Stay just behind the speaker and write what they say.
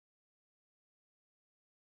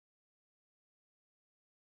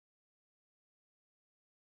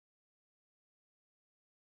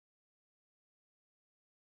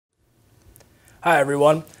Hi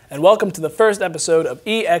everyone, and welcome to the first episode of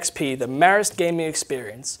EXP, the Marist Gaming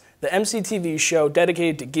Experience, the MCTV show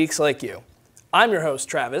dedicated to geeks like you. I'm your host,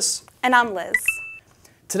 Travis. And I'm Liz.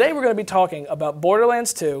 Today we're going to be talking about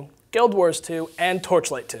Borderlands 2, Guild Wars 2, and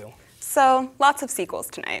Torchlight 2. So, lots of sequels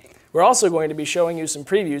tonight. We're also going to be showing you some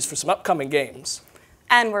previews for some upcoming games.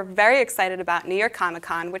 And we're very excited about New York Comic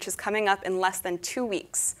Con, which is coming up in less than 2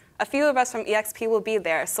 weeks. A few of us from EXP will be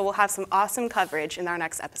there, so we'll have some awesome coverage in our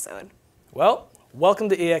next episode. Well, welcome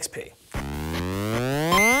to EXP.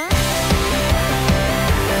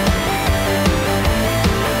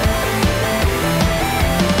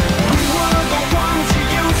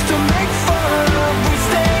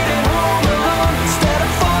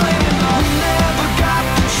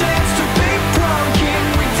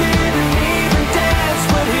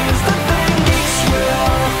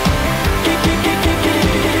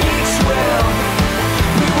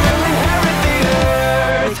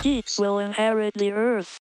 Geeks will inherit the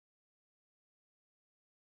earth.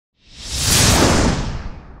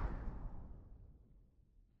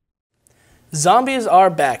 Zombies are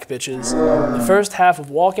back, bitches. The first half of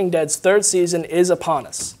Walking Dead's third season is upon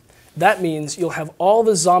us. That means you'll have all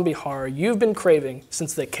the zombie horror you've been craving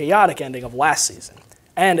since the chaotic ending of last season.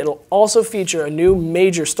 And it'll also feature a new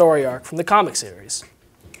major story arc from the comic series.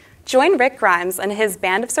 Join Rick Grimes and his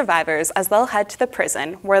band of survivors as they'll head to the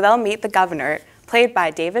prison, where they'll meet the governor, played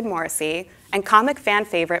by David Morrissey, and comic fan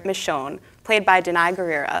favorite Michonne, played by Denai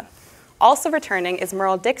Guerrera. Also returning is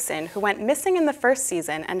Merle Dixon, who went missing in the first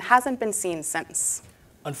season and hasn't been seen since.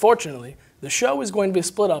 Unfortunately, the show is going to be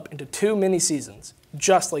split up into 2 mini-seasons,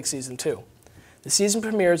 just like Season 2. The season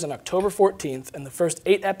premieres on October 14th, and the first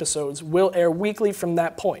 8 episodes will air weekly from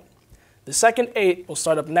that point. The second 8 will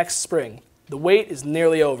start up next spring. The wait is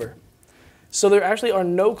nearly over. So there actually are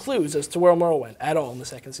no clues as to where Merle went at all in the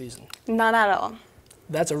second season. None at all.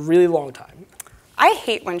 That's a really long time. I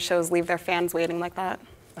hate when shows leave their fans waiting like that.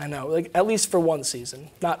 I know, like at least for 1 season,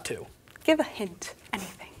 not 2. Give a hint,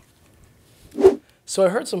 anything. So I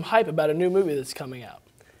heard some hype about a new movie that's coming out.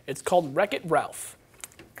 It's called Wreck-It Ralph.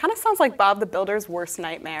 Kind of sounds like Bob the Builder's worst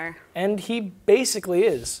nightmare. And he basically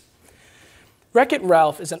is. Wreck-It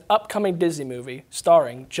Ralph is an upcoming Disney movie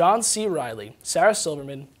starring John C. Reilly, Sarah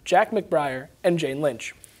Silverman, Jack McBrayer, and Jane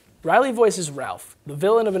Lynch. Reilly voices Ralph, the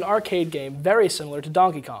villain of an arcade game very similar to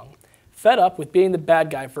Donkey Kong. Fed up with being the bad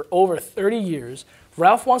guy for over 30 years,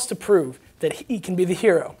 Ralph wants to prove that he can be the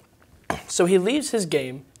hero. So he leaves his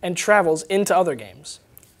game and travels into other games.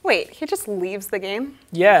 Wait, he just leaves the game?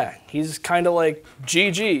 Yeah, he's kind of like,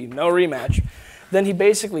 GG, no rematch. Then he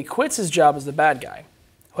basically quits his job as the bad guy.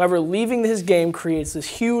 However, leaving his game creates this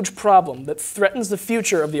huge problem that threatens the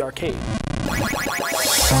future of the arcade.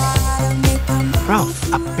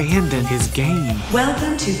 Ralph abandoned his game.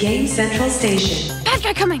 Welcome to Game Central Station. Bad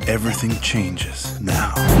guy coming! Everything changes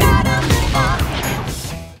now.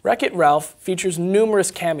 Wreck-It Ralph features numerous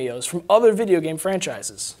cameos from other video game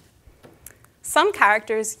franchises. Some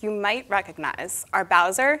characters you might recognize are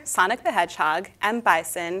Bowser, Sonic the Hedgehog, M.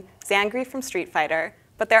 Bison, Zangief from Street Fighter,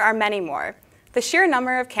 but there are many more. The sheer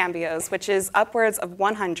number of cameos, which is upwards of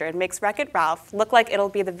 100, makes Wreck-It Ralph look like it'll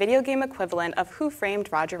be the video game equivalent of Who Framed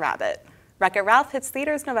Roger Rabbit. Wreck-It Ralph hits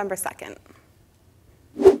theaters November 2nd.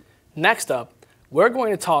 Next up, we're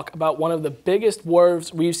going to talk about one of the biggest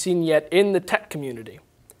wars we've seen yet in the tech community.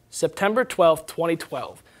 September 12,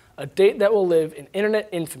 2012, a date that will live in internet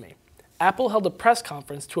infamy. Apple held a press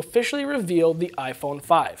conference to officially reveal the iPhone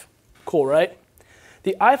 5. Cool, right?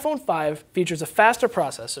 The iPhone 5 features a faster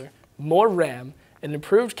processor, more RAM, an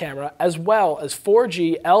improved camera, as well as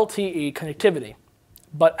 4G LTE connectivity.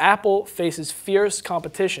 But Apple faces fierce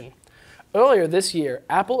competition. Earlier this year,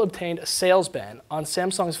 Apple obtained a sales ban on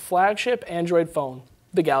Samsung's flagship Android phone,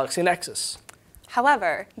 the Galaxy Nexus.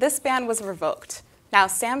 However, this ban was revoked. Now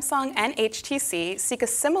Samsung and HTC seek a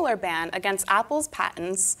similar ban against Apple's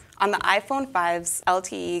patents on the iPhone 5's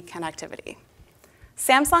LTE connectivity.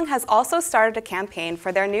 Samsung has also started a campaign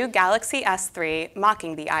for their new Galaxy S3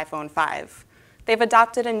 mocking the iPhone 5. They've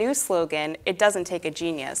adopted a new slogan, "It doesn't take a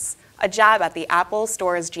genius," a jab at the Apple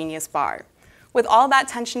Store's Genius Bar. With all that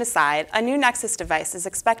tension aside, a new Nexus device is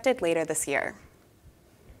expected later this year.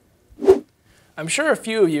 I'm sure a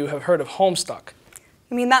few of you have heard of Homestuck.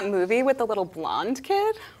 You mean that movie with the little blonde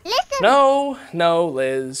kid? No,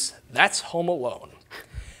 Liz, that's Home Alone.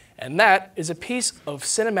 And that is a piece of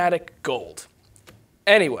cinematic gold.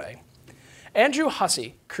 Anyway, Andrew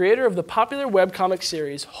Hussey, creator of the popular webcomic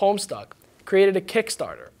series Homestuck, created a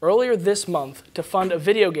Kickstarter earlier this month to fund a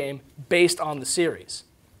video game based on the series.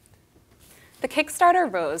 The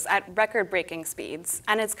Kickstarter rose at record-breaking speeds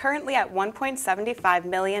and is currently at $1.75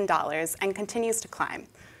 million and continues to climb.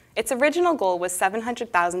 Its original goal was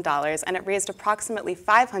 $700,000, and it raised approximately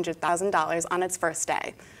 $500,000 on its first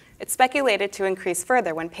day. It's speculated to increase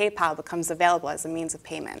further when PayPal becomes available as a means of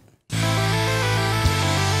payment.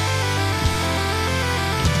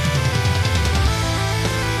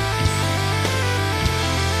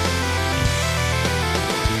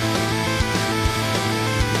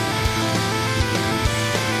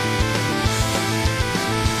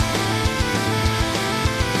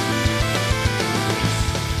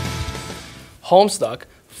 Homestuck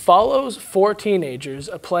follows 4 teenagers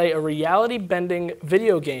play a reality-bending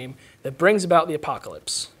video game that brings about the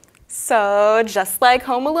apocalypse. So, just like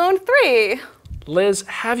Home Alone 3. Liz,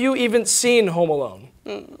 have you even seen Home Alone?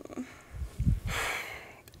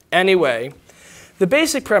 Anyway, the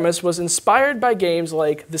basic premise was inspired by games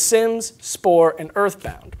like The Sims, Spore, and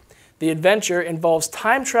Earthbound. The adventure involves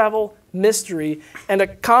time travel, mystery, and a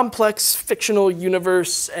complex fictional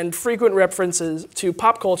universe and frequent references to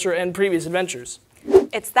pop culture and previous adventures.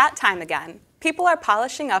 It's that time again. People are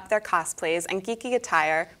polishing up their cosplays and geeky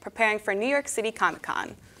attire, preparing for New York City Comic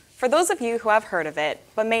Con. For those of you who have heard of it,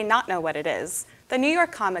 but may not know what it is, the New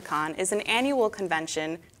York Comic Con is an annual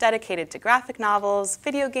convention dedicated to graphic novels,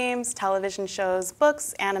 video games, television shows,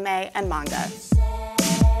 books, anime, and manga.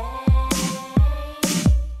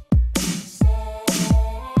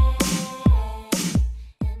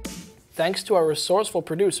 Thanks to our resourceful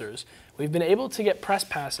producers, we've been able to get press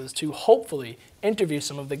passes to hopefully interview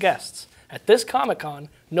some of the guests. At this Comic-Con,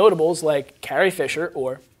 notables like Carrie Fisher,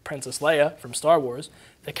 or Princess Leia from Star Wars,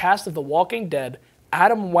 the cast of The Walking Dead,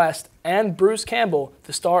 Adam West, and Bruce Campbell,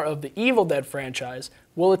 the star of the Evil Dead franchise,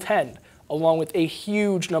 will attend, along with a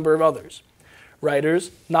huge number of others.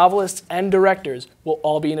 Writers, novelists, and directors will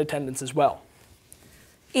all be in attendance as well.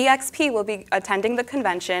 EXP will be attending the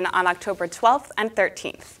convention on October 12th and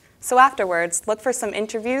 13th. So afterwards, look for some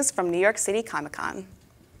interviews from New York City Comic Con.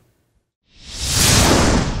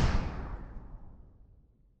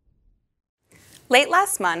 Late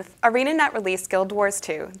last month, ArenaNet released Guild Wars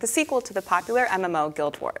 2, the sequel to the popular MMO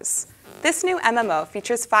Guild Wars. This new MMO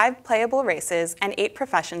features 5 playable races and 8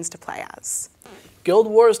 professions to play as. Guild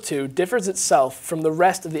Wars 2 differs itself from the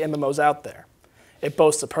rest of the MMOs out there. It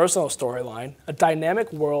boasts a personal storyline, a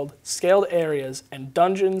dynamic world, scaled areas, and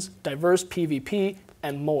dungeons, diverse PvP,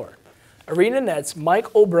 and more. ArenaNet's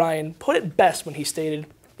Mike O'Brien put it best when he stated,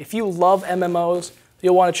 "If you love MMOs,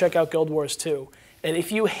 you'll want to check out Guild Wars 2. And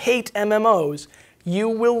if you hate MMOs, you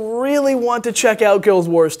will really want to check out Guild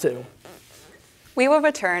Wars 2. We will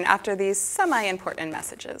return after these semi-important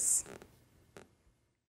messages.